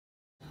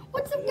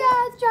What's up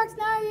guys, Jackson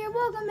out here.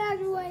 Welcome back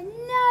to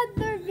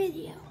another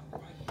video.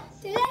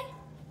 Today,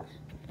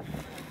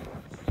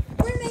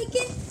 we're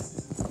making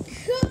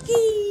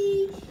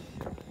cookies.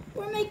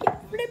 We're making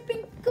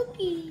flipping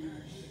cookies.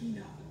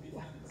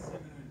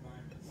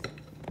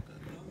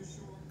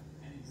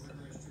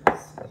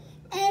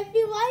 And if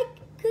you like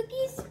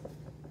cookies,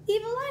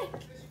 leave a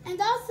like.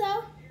 And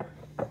also,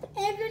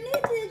 if you're new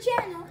to the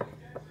channel,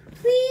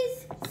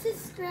 please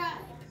subscribe.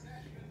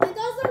 And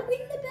also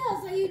ring the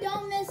bell so you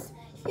don't miss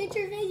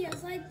future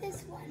videos like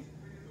this one.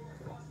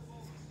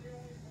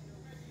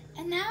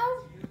 And now,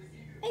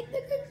 make the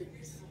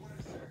cookies.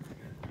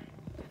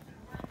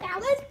 Now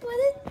let's put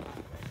it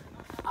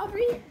over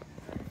here.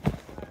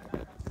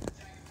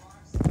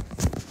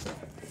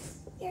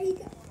 There you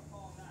go.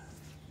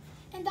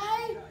 And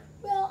I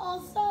will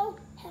also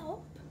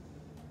help.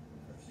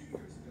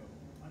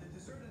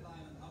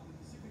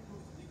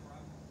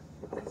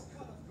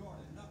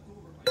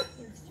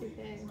 It's too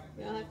big.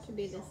 They'll have to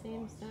be the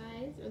same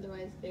size,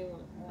 otherwise they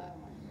won't cook.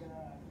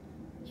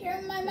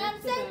 Here, my mom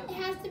said it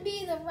has to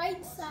be the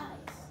right size.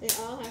 They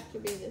all have to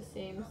be the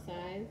same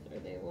size, or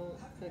they won't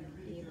cook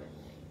evenly.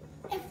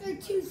 If they're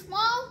too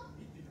small,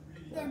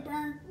 they're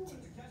burnt.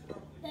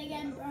 They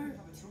get burnt.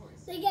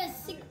 They get a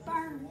sick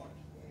burn.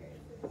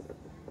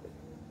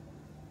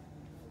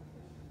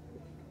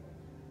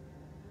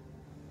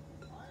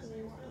 So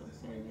they all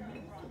kind of have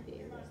to be the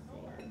same.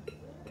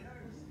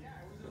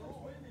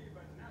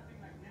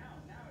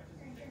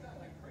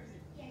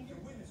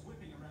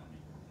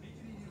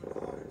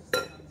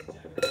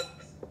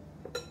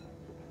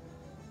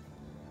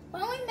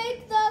 When we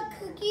make the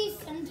cookies,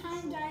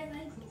 sometimes I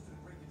like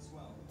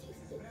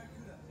taste it.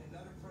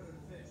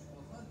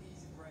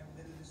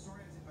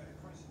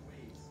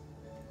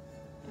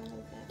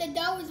 The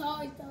dough is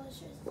always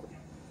delicious.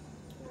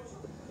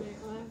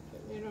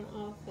 They don't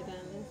all fit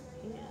on this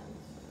pan,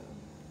 so.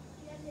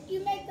 You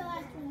make the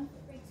last one.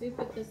 We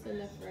put this in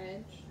the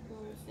fridge.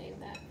 We'll save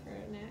that for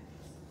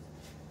next.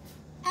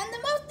 And the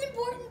most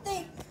important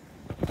thing.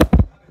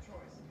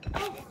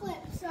 Oh,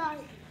 flip,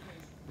 sorry.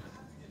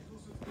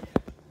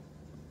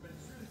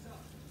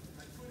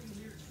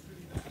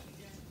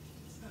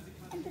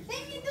 And the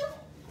thing you do,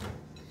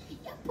 you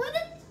put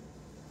it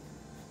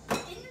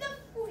in the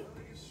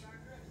fridge.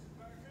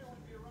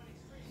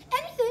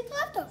 Anything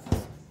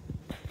leftovers.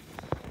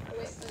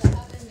 Wait for the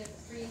oven to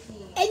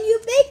preheat. And you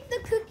bake the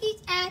cookies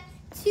at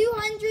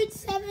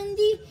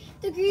 270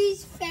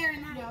 degrees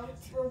Fahrenheit. No,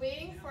 we're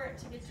waiting for it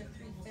to get to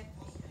 350.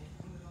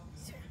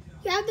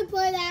 You have to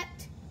put it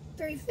at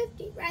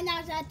 350. Right now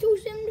it's at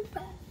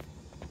 275.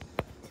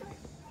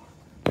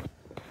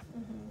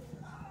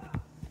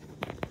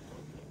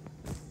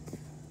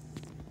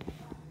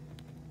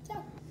 So,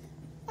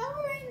 while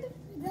we're waiting for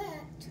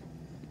that,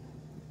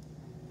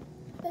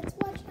 let's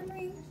watch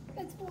Henry.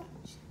 Let's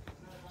watch.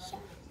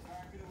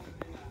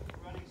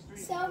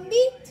 So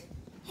meet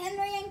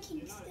Henry and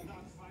Kingston.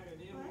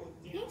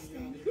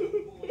 Kingston.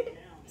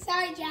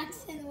 Sorry,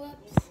 Jackson.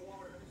 Whoops.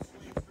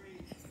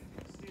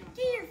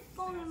 Get your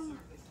phone on.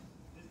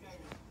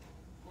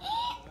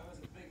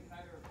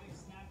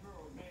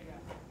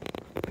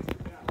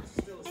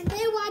 And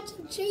they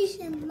watching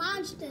Chasing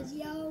Monsters,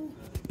 yo.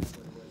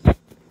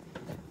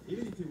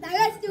 Now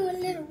let's do a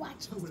little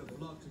watching. I would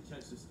have loved to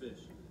catch this fish.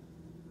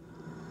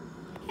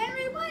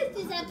 Henry, what is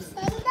this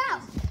episode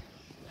about?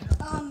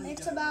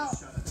 It's about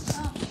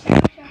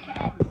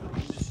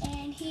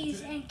and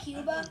he's in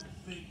Cuba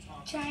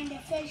trying to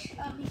fish.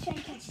 He's trying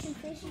to catch two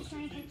fish. He's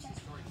trying to catch a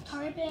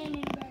tarpon and a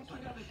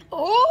barracuda.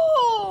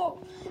 Oh,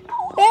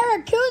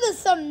 barracuda,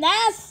 some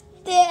nasty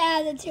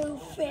attitude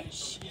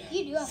fish.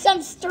 You do have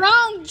Some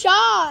strong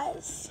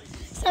jaws.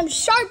 Some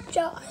sharp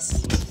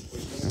jaws.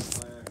 This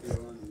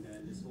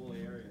whole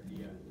area,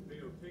 the Bay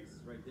of Pigs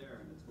is right there,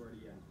 and that's where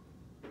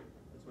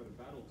the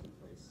battle took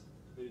place.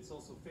 But it's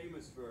also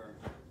famous for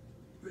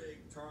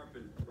big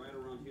tarpon right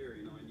around here,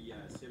 you know, in the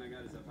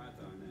Ciénaga de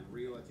Zapata and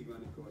Rio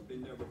Atiguanaco. I've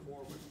been there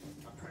before, but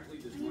apparently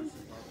there's much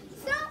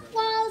tarpon.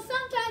 Well,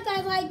 sometimes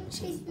I like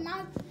chasing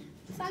monsters.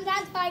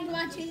 Sometimes I like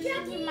watching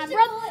with my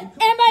brother and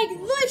my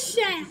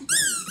listen.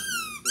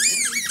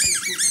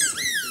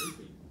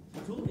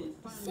 Totally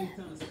finally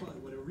found a spot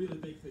with a really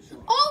big fish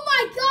on. Oh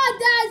my God,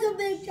 that is a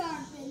big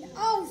tarpon.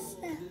 Oh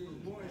snap!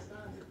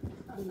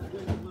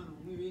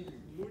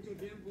 Mucho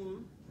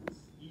tiempo.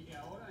 Y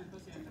ahora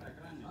entonces entra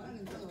grande. Ahora han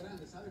entrado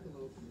grandes, ¿sabes?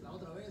 Como la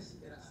otra vez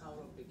era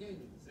sauros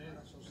pequeños,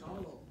 ahora son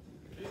sauros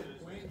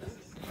 50.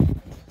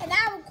 And I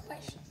have a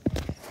question.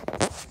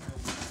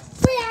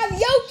 We have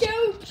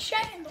YouTube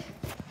channel.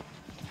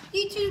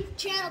 YouTube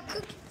channel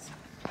cookies.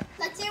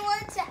 Let's see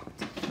where it's at.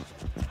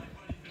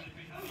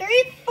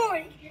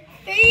 340.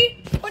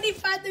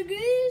 345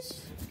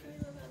 degrees.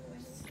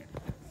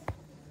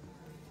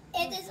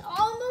 It is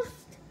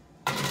almost.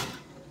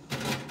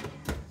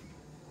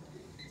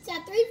 It's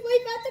at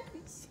 345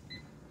 degrees.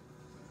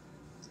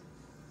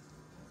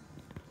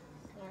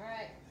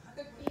 Alright,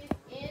 cookies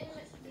in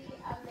the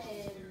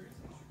oven.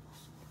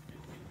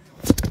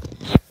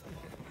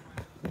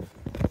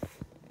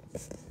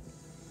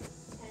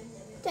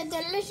 10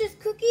 delicious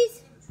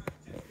cookies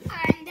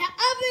are in the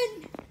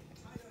oven.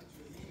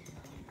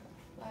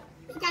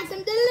 We got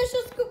some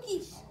delicious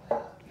cookies.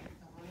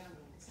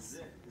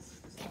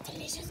 Got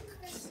delicious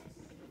cookies.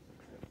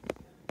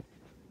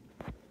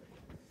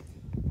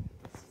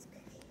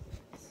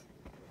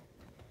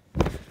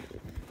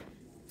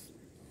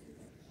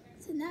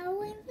 So now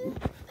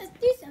let's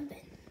do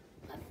something.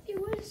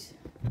 Viewers.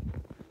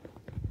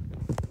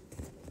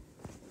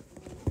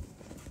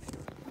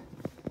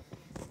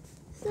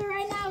 So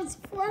right now it's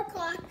 4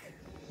 o'clock.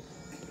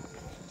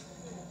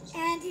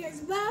 And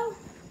here's Bo.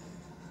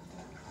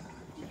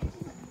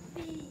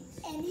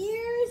 And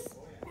here's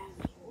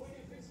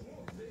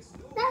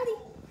Rowdy.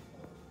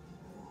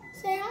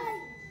 Say hi.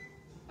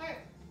 Hey,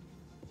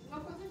 no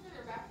put this in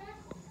your backpack?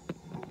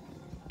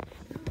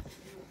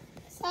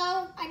 So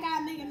I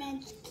got a Mega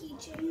Man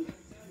keychain.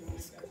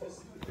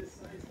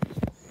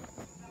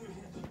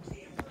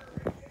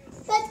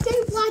 Let's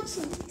keep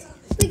watching.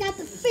 We got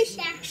the fish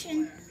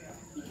action.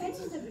 He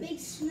catches a big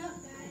snook,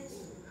 guys.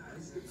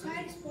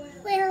 Sorry to spoil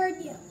it. Where are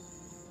you?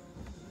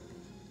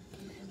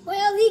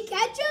 Will he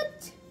catch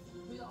it?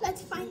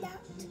 Let's find out.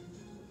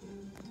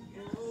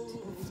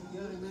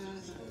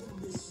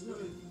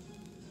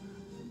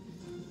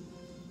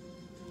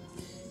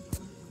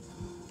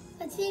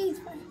 Let's see his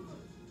friend.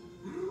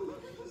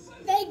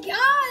 They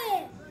got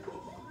it!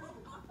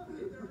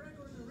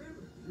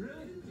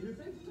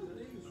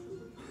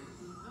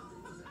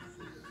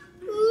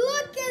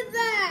 Look at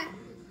that!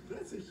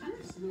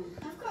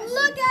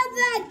 Look at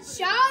that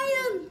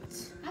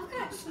giant! I've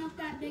got a snook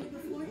that big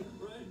before.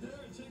 Right there,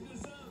 check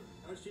this out.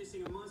 I was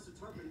chasing a monster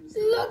tarpon.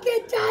 Look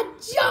at that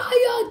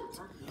giant!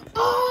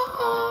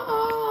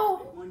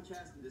 Oh! One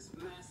cast in this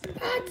massive.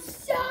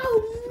 That's so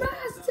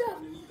massive!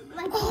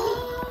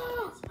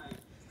 Oh! It's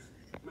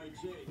my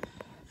jade.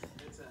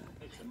 It's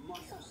a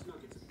monster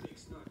snook. It's a big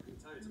snook. I can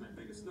tell you it's my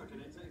biggest snook,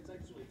 and it's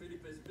actually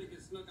Felipe's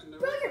biggest snook on the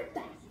Look at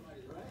that!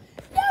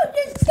 You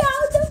just saw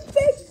the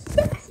fish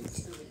back!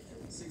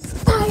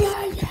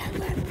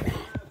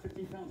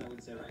 15 pounds, I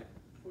would say, right?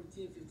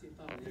 14, 15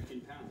 pounds.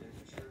 15 pounds, yeah,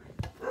 for sure.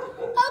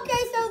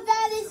 Okay, so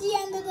that is the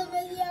end of the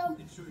video.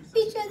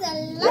 Be sure to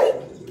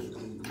like,